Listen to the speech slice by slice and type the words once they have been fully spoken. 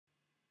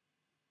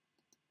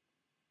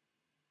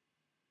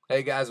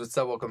Hey guys, what's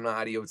up? Welcome to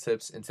Audio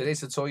Tips. In today's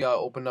tutorial, I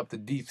opened up the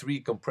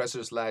D3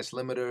 compressor slash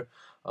limiter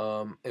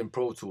in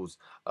Pro Tools.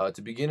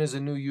 To beginners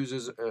and new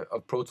users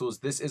of Pro Tools,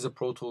 this is a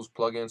Pro Tools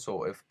plugin.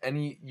 So if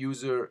any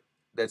user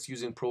that's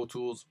using Pro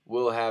Tools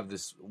will have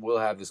this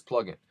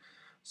plugin.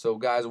 So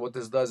guys, what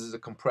this does is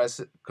it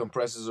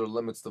compresses or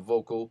limits the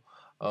vocal.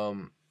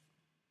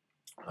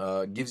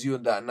 Gives you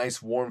that nice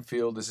warm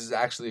feel. This is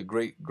actually a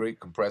great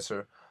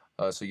compressor.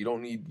 So you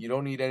don't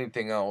need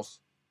anything else.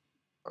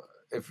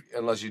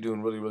 Unless you're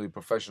doing really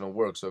professional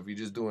work. So if you're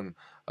just doing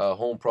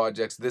home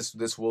projects,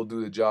 this will do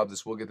the job.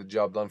 This will get the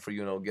job done for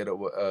you, and it'll get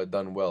it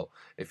done well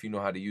if you know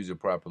how to use it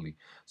properly.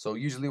 So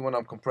usually when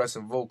I'm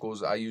compressing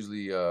vocals, I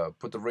usually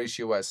put the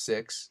ratio at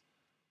 6.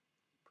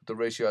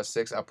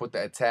 I put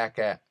the attack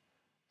at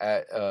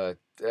the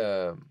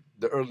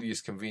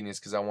earliest convenience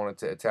because I wanted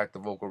to attack the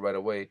vocal right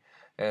away.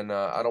 And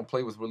I don't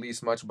play with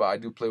release much, but I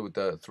do play with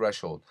the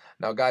threshold.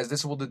 Now guys,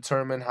 this will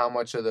determine how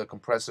much of the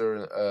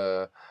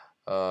compressor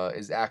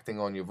is acting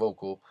on your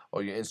vocal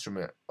or your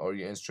instrument.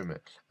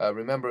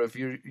 Remember, if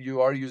you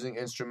are using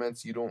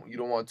instruments, you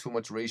don't want too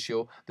much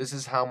ratio. This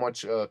is how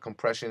much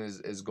compression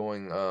is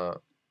going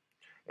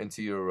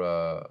into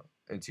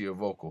your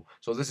vocal.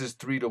 So this is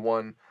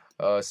 3-to-1,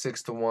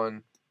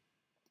 6-to-1,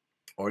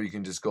 or you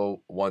can just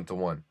go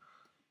 1-to-1.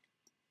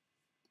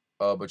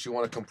 But you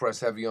want to compress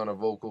heavy on a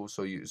vocal,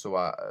 so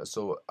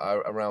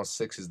around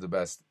 6 is the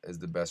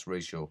best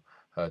ratio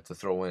to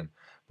throw in.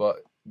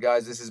 But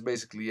guys, this is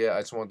basically it. I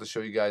just wanted to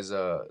show you guys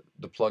the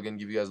plugin,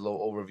 give you guys a little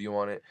overview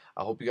on it.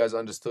 I hope you guys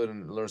understood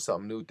and learned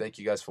something new. Thank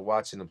you guys for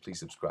watching, and please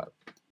subscribe.